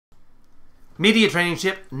Media training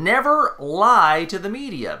tip, never lie to the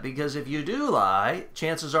media, because if you do lie,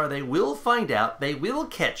 chances are they will find out, they will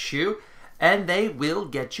catch you, and they will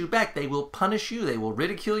get you back. They will punish you, they will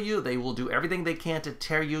ridicule you, they will do everything they can to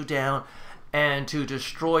tear you down and to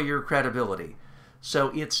destroy your credibility.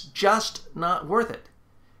 So it's just not worth it.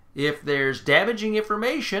 If there's damaging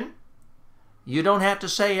information, you don't have to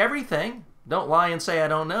say everything. Don't lie and say, I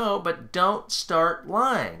don't know, but don't start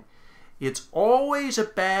lying. It's always a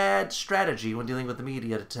bad strategy when dealing with the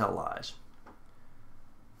media to tell lies.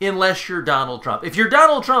 Unless you're Donald Trump. If you're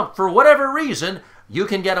Donald Trump, for whatever reason, you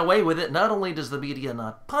can get away with it. Not only does the media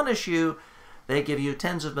not punish you, they give you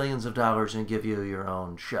tens of millions of dollars and give you your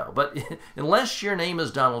own show. But unless your name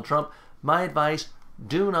is Donald Trump, my advice,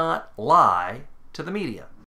 do not lie to the media.